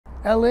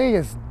LA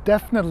is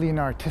definitely an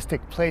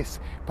artistic place,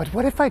 but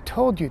what if I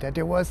told you that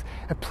there was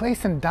a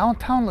place in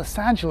downtown Los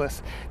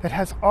Angeles that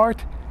has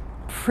art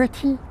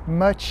pretty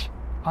much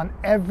on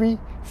every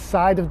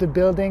side of the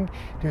building?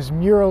 There's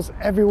murals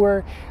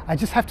everywhere. I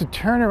just have to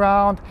turn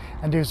around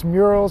and there's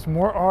murals,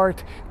 more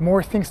art,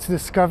 more things to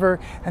discover.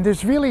 And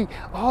there's really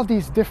all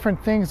these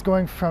different things,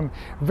 going from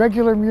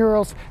regular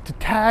murals to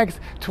tags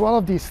to all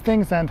of these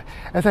things. And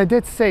as I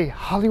did say,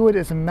 Hollywood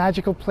is a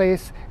magical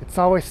place. It's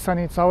always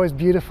sunny, it's always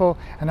beautiful,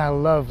 and I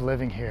love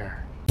living here.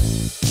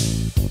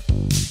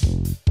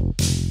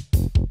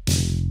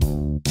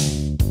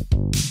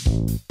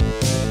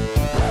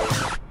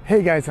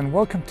 Hey guys, and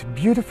welcome to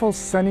beautiful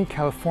sunny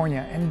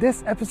California. In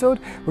this episode,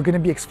 we're going to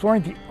be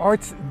exploring the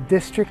Arts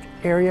District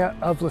area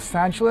of Los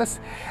Angeles.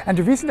 And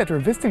the reason that we're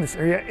visiting this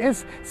area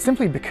is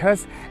simply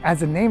because,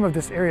 as the name of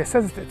this area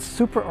says, it's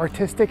super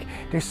artistic.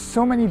 There's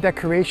so many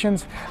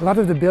decorations. A lot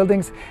of the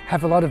buildings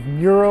have a lot of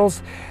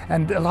murals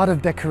and a lot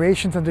of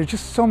decorations, and there's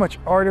just so much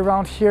art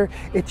around here.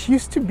 It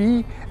used to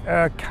be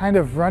a kind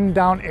of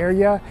rundown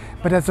area,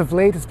 but as of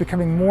late, it's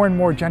becoming more and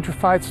more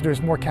gentrified. So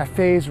there's more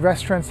cafes,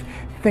 restaurants,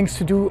 things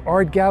to do,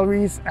 art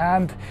galleries,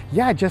 and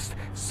yeah, just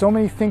so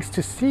many things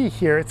to see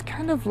here. It's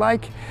kind of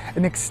like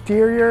an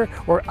exterior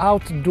or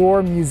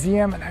outdoor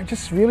museum, and I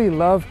just really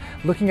love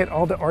looking at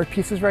all the art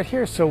pieces right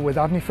here. So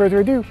without any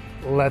further ado,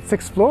 let's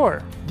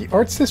explore. The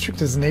Arts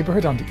District is a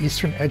neighborhood on the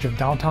eastern edge of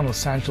downtown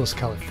Los Angeles,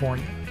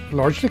 California.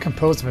 Largely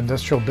composed of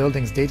industrial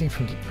buildings dating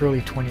from the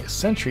early 20th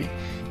century,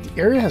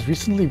 the area has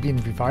recently been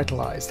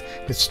revitalized,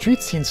 with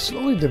street scenes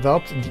slowly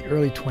developed in the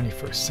early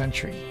 21st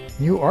century.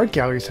 New art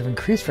galleries have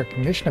increased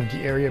recognition of the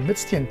area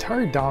amidst the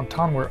entire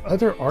downtown, where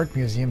other art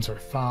museums are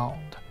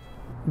found.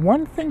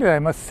 One thing that I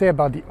must say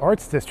about the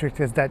Arts District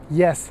is that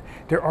yes,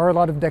 there are a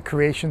lot of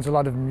decorations, a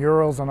lot of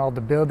murals on all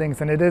the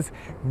buildings, and it is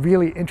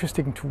really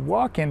interesting to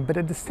walk in, but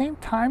at the same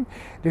time,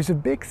 there's a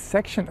big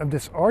section of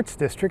this Arts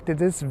District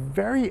that is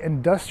very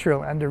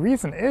industrial, and the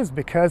reason is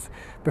because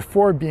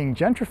before being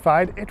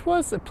gentrified, it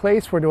was a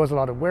place where there was a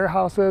lot of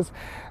warehouses,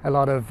 a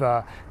lot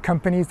of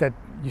companies that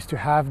used to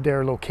have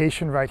their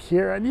location right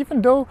here. And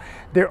even though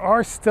there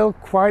are still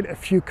quite a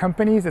few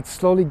companies, it's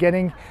slowly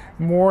getting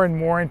more and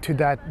more into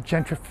that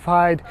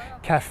gentrified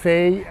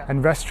cafe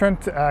and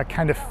restaurant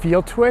kind of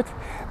feel to it.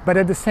 But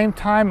at the same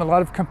time, a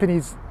lot of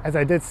companies, as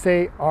I did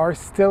say, are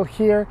still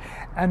here.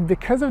 And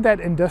because of that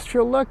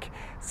industrial look,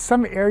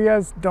 some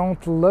areas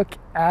don't look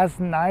as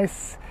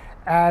nice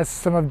as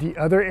some of the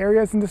other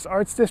areas in this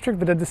Arts District,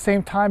 but at the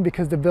same time,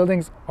 because the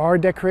buildings are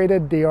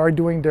decorated, they are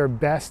doing their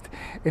best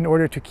in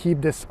order to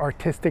keep this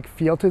artistic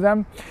feel to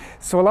them.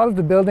 So a lot of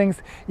the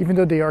buildings, even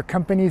though they are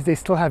companies, they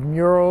still have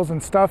murals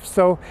and stuff.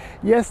 So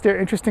yes, they're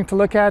interesting to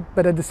look at,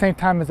 but at the same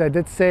time, as I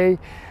did say,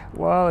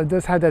 well, it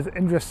does have that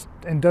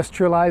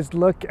industrialized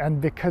look, and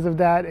because of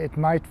that, it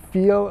might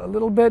feel a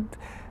little bit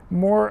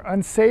more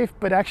unsafe,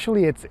 but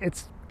actually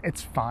it's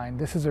fine.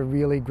 This is a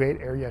really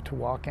great area to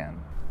walk in.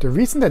 The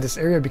reason that this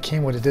area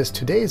became what it is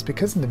today is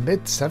because in the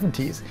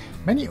mid-70s,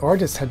 many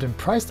artists had been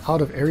priced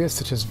out of areas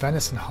such as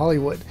Venice and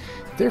Hollywood.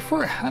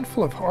 Therefore, a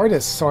handful of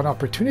artists saw an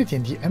opportunity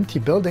in the empty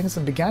buildings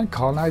and began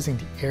colonizing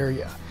the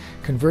area,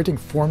 converting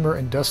former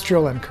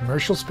industrial and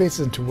commercial spaces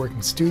into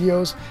working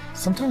studios,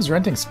 sometimes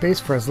renting space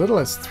for as little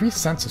as 3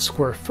 cents a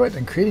square foot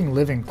and creating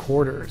living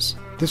quarters.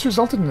 This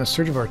resulted in a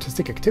surge of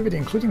artistic activity,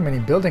 including many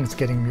buildings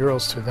getting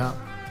murals to them.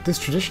 This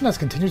tradition has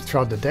continued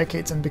throughout the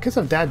decades, and because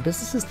of that,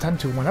 businesses tend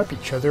to one-up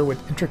each other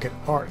with intricate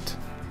art.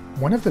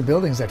 One of the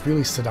buildings that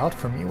really stood out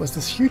for me was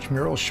this huge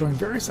mural showing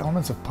various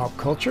elements of pop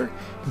culture,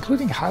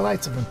 including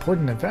highlights of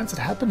important events that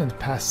happened in the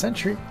past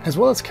century, as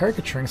well as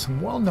caricaturing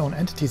some well-known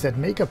entities that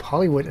make up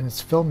Hollywood and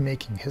its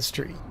filmmaking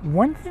history.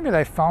 One thing that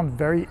I found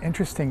very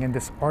interesting in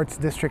this Arts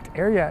District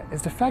area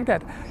is the fact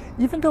that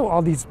even though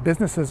all these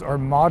businesses are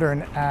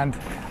modern and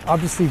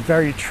obviously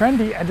very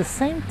trendy, at the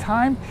same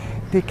time,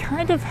 they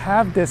kind of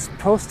have this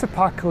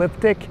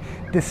post-apocalyptic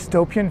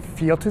dystopian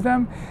feel to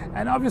them.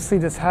 And obviously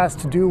this has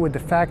to do with the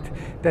fact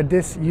that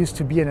this used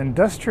to be an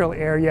industrial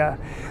area,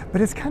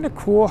 but it's kind of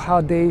cool how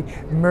they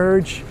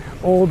merge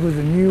old with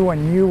the new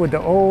and new with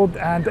the old.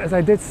 And as I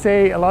did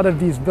say, a lot of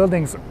these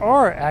buildings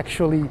are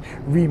actually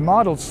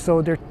remodeled,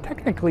 so they're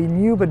technically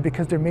new, but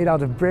because they're made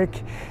out of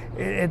brick,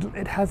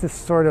 it has this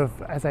sort of,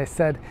 as I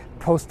said,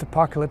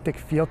 post-apocalyptic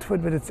feel to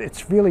it, but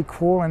it's really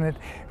cool, and it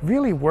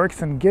really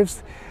works and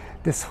gives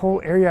this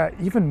whole area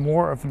even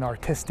more of an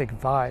artistic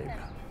vibe.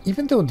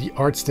 Even though the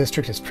Arts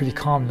District is pretty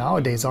calm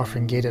nowadays,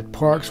 offering gated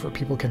parks where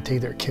people can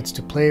take their kids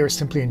to play or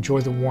simply enjoy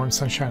the warm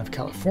sunshine of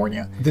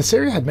California, this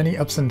area had many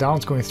ups and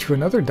downs, going through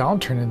another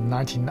downturn in the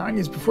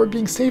 1990s before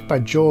being saved by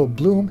Joel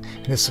Bloom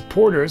and his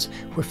supporters,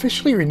 who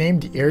officially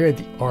renamed the area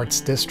the Arts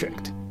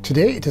District.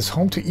 Today, it is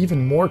home to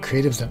even more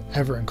creatives than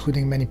ever,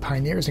 including many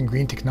pioneers in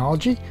green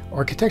technology,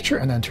 architecture,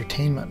 and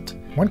entertainment.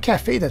 One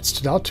cafe that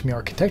stood out to me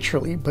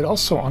architecturally, but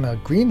also on a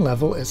green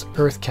level, is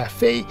Earth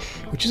Cafe,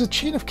 which is a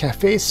chain of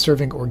cafes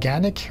serving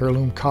organic,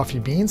 heirloom coffee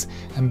beans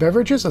and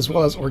beverages, as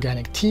well as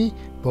organic tea,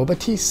 boba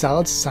tea,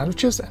 salads,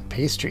 sandwiches, and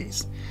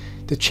pastries.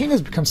 The chain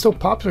has become so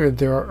popular that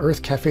there are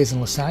Earth cafes in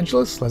Los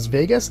Angeles, Las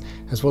Vegas,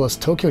 as well as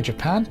Tokyo,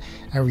 Japan,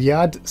 and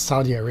Riyadh,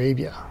 Saudi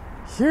Arabia.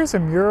 Here's a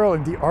mural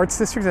in the Arts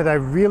District that I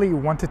really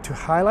wanted to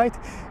highlight,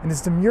 and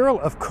it's the mural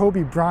of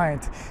Kobe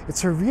Bryant.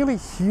 It's a really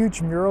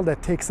huge mural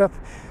that takes up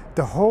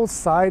the whole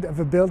side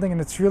of a building,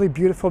 and it's really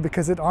beautiful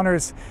because it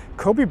honors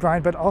Kobe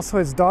Bryant but also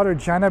his daughter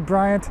Jana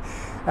Bryant,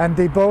 and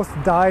they both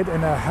died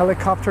in a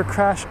helicopter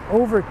crash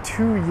over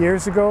 2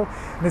 years ago,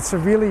 and it's a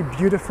really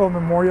beautiful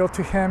memorial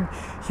to him.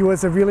 He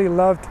was a really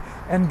loved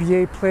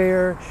NBA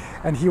player,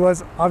 and he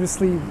was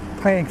obviously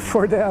playing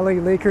for the LA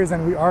Lakers,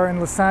 and we are in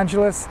Los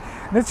Angeles,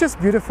 and it's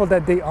just beautiful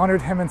that they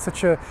honored him in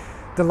such a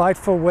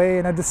delightful way.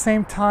 And at the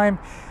same time,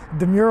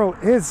 the mural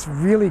is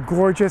really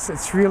gorgeous,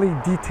 it's really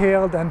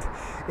detailed, and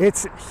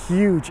it's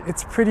huge.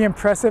 It's pretty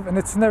impressive, and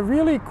it's in a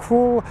really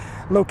cool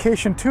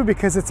location too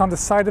because it's on the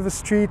side of a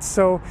street,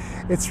 so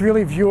it's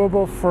really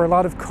viewable for a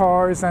lot of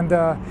cars. And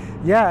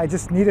yeah, I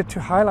just needed to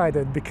highlight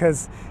it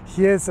because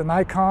he is an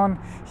icon,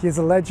 he is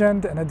a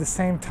legend, and at the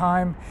same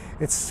time,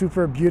 it's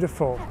super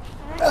beautiful.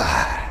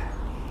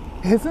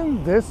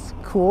 Isn't this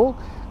cool?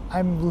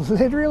 I'm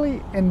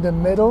literally in the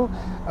middle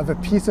of a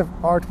piece of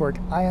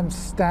artwork. I am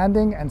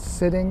standing and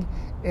sitting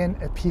in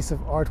a piece of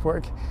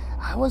artwork.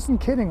 I wasn't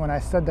kidding when I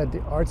said that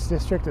the Arts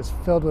District is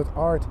filled with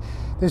art.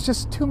 There's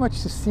just too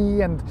much to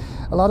see, and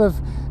a lot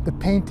of the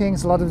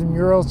paintings, a lot of the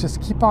murals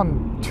just keep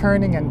on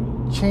turning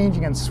and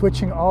changing and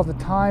switching all the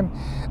time.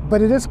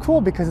 But it is cool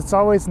because it's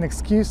always an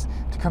excuse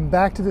to come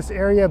back to this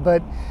area,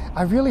 but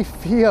I really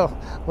feel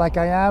like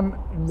I am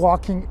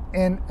walking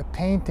in a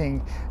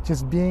painting,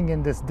 just being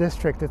in this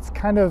district. It's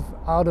kind of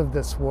out of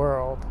this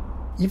world.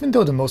 Even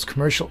though the most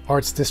commercial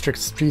Arts District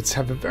streets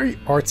have a very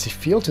artsy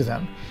feel to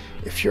them,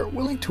 if you're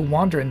willing to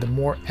wander in the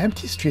more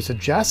empty streets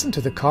adjacent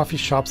to the coffee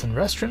shops and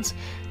restaurants,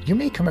 you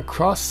may come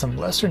across some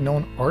lesser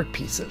known art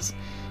pieces.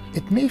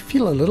 It may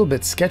feel a little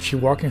bit sketchy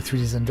walking through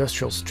these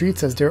industrial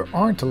streets as there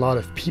aren't a lot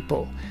of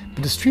people,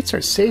 but the streets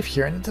are safe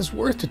here, and it is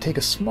worth to take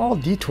a small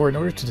detour in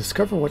order to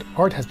discover what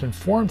art has been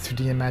formed through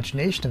the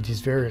imagination of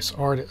these various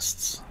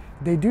artists.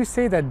 They do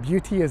say that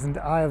beauty is in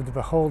the eye of the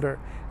beholder,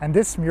 and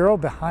this mural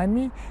behind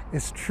me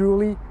is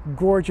truly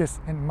gorgeous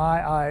in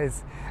my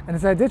eyes. And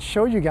as I did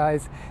show you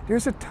guys,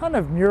 there's a ton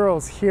of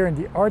murals here in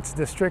the Arts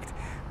District,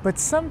 but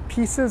some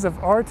pieces of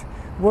art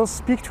will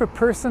speak to a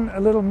person a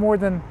little more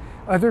than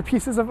other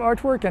pieces of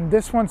artwork, and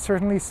this one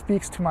certainly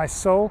speaks to my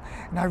soul,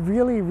 and I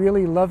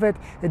really love it.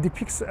 It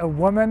depicts a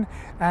woman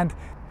and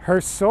her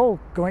soul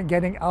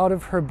getting out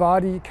of her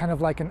body, kind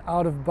of like an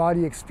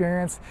out-of-body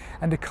experience,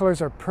 and the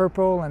colors are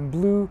purple and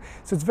blue,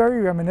 so it's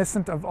very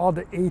reminiscent of all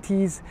the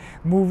 80s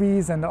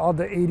movies and all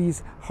the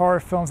 80s horror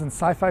films and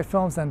sci-fi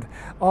films and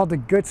all the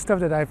good stuff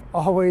that I've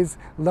always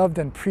loved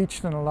and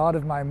preached in a lot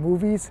of my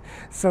movies.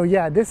 So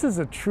yeah, this is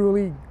a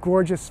truly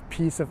gorgeous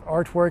piece of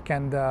artwork,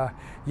 and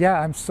yeah,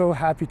 I'm so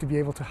happy to be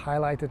able to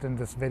highlight it in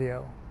this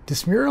video.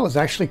 This mural is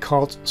actually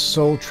called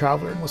Soul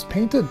Traveler and was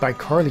painted by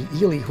Carly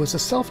Ely, who is a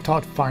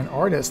self-taught fine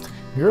artist,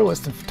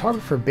 muralist, and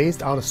photographer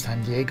based out of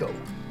San Diego.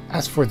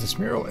 As for this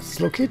mural, it's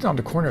located on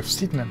the corner of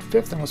Seton and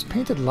 5th and was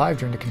painted live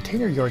during the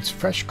Container Yard's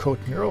Fresh Coat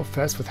Mural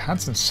Fest with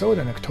Hanson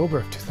Soda in October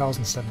of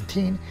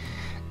 2017.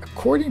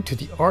 According to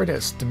the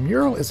artist, the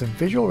mural is a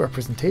visual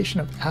representation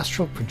of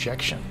astral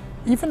projection.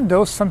 Even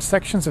though some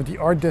sections of the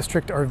Art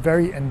District are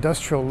very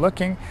industrial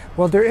looking,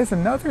 well, there is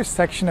another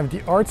section of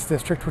the Arts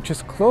District which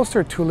is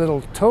closer to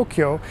Little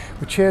Tokyo,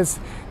 which is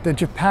the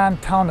Japan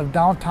town of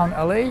downtown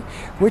LA,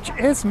 which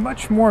is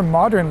much more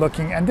modern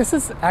looking, and this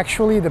is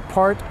actually the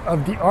part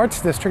of the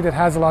Arts District that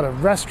has a lot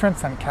of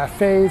restaurants and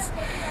cafes.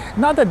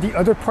 Not that the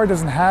other part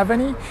doesn't have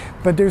any,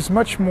 but there's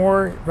much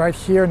more right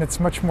here, and it's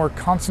much more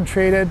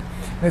concentrated,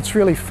 and it's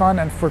really fun.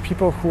 And for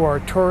people who are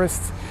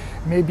tourists,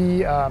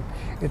 maybe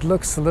it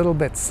looks a little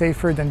bit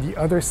safer than the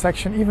other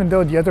section, even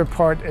though the other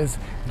part is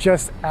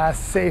just as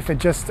safe. It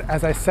just,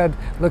 as I said,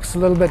 looks a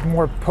little bit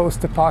more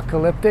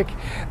post-apocalyptic,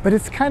 but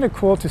it's kind of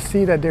cool to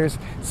see that there's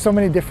so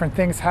many different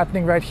things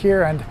happening right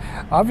here. And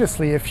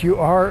obviously, if you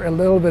are a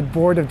little bit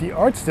bored of the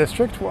Arts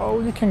District,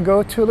 well, you can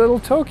go to Little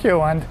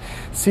Tokyo and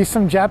see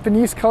some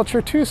Japanese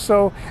culture too.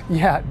 So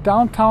yeah,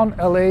 downtown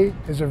LA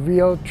is a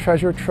real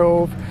treasure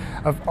trove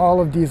of all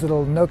of these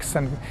little nooks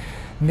and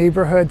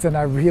neighborhoods, and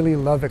I really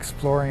love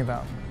exploring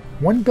them.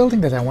 One building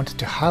that I wanted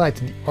to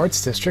highlight in the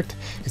Arts District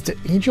is the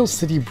Angel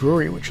City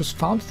Brewery, which was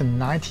founded in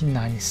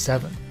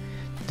 1997.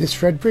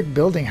 This red brick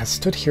building has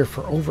stood here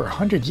for over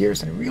 100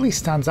 years and really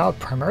stands out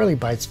primarily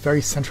by its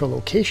very central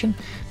location,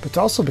 but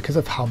also because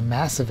of how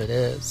massive it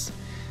is.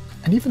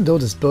 And even though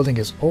this building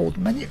is old,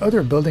 many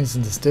other buildings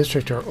in this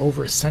district are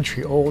over a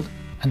century old,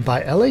 and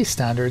by LA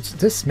standards,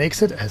 this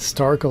makes it a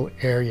historical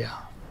area.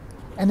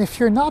 And if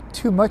you're not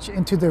too much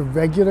into the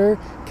regular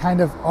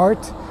kind of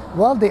art,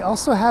 well, they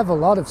also have a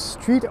lot of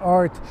street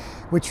art,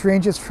 which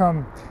ranges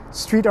from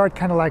street art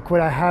kind of like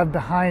what I have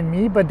behind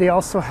me, but they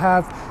also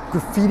have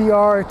graffiti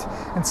art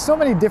and so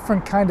many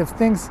different kind of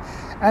things.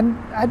 And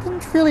I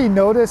didn't really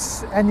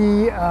notice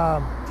any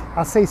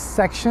I'll say,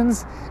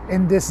 sections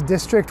in this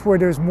district where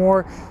there's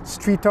more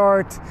street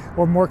art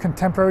or more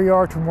contemporary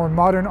art or more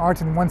modern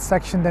art in one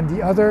section than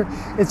the other.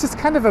 It's just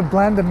kind of a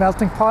blend, a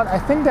melting pot. I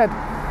think that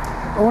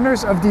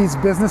owners of these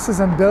businesses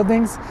and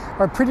buildings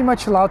are pretty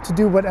much allowed to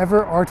do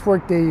whatever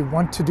artwork they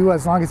want to do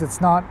as long as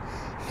it's not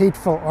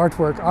hateful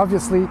artwork,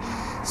 obviously.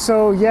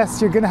 So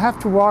yes, you're gonna have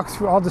to walk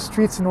through all the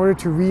streets in order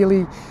to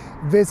really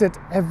visit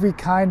every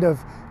kind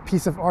of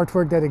piece of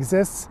artwork that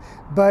exists.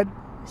 But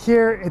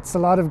here it's a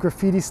lot of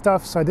graffiti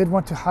stuff, so I did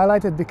want to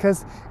highlight it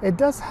because it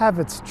does have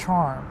its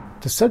charm.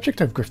 The subject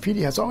of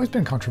graffiti has always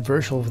been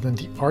controversial within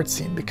the art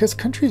scene because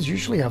countries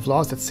usually have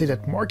laws that say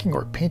that marking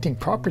or painting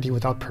property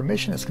without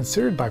permission is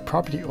considered by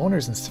property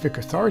owners and civic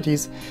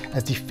authorities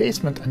as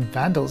defacement and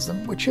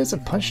vandalism, which is a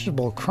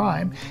punishable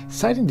crime,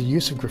 citing the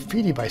use of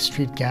graffiti by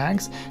street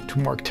gangs to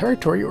mark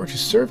territory or to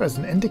serve as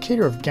an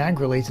indicator of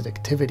gang-related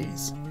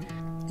activities.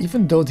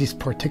 Even though these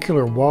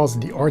particular walls in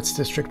the arts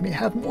district may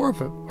have more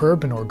of an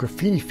urban or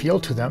graffiti feel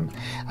to them,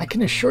 I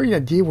can assure you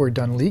that they were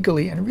done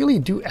legally and really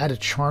do add a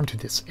charm to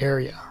this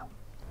area.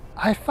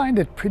 I find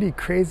it pretty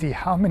crazy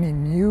how many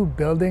new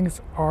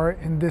buildings are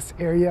in this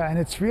area, and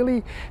it's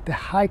really the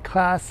high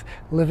class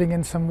living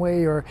in some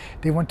way, or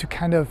they want to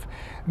kind of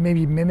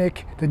maybe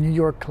mimic the New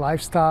York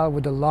lifestyle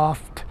with the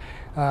loft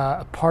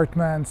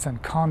apartments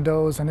and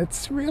condos, and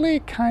it's really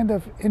kind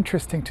of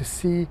interesting to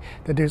see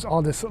that there's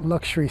all this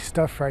luxury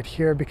stuff right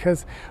here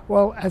because,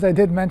 well, as I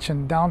did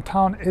mention,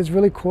 downtown is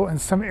really cool in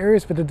some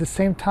areas, but at the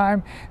same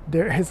time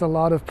there is a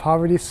lot of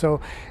poverty,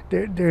 so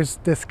there's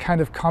this kind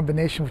of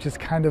combination which is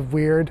kind of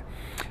weird.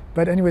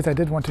 But anyways, I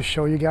did want to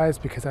show you guys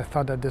because I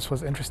thought that this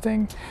was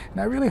interesting,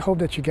 and I really hope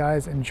that you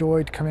guys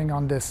enjoyed coming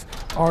on this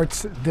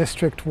arts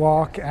district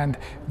walk and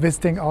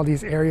visiting all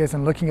these areas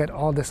and looking at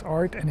all this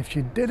art. And if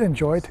you did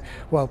enjoy it,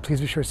 well,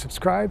 please be sure to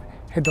subscribe,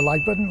 hit the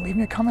like button, leave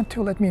me a comment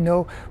too, let me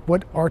know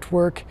what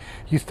artwork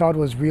you thought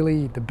was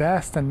really the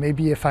best, and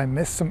maybe if I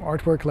missed some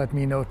artwork, let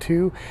me know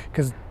too,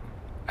 because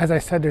as I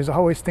said, there's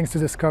always things to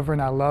discover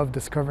and I love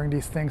discovering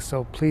these things,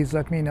 so please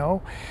let me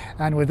know.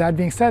 And with that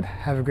being said,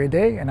 have a great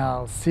day and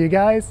I'll see you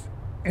guys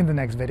in the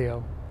next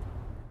video.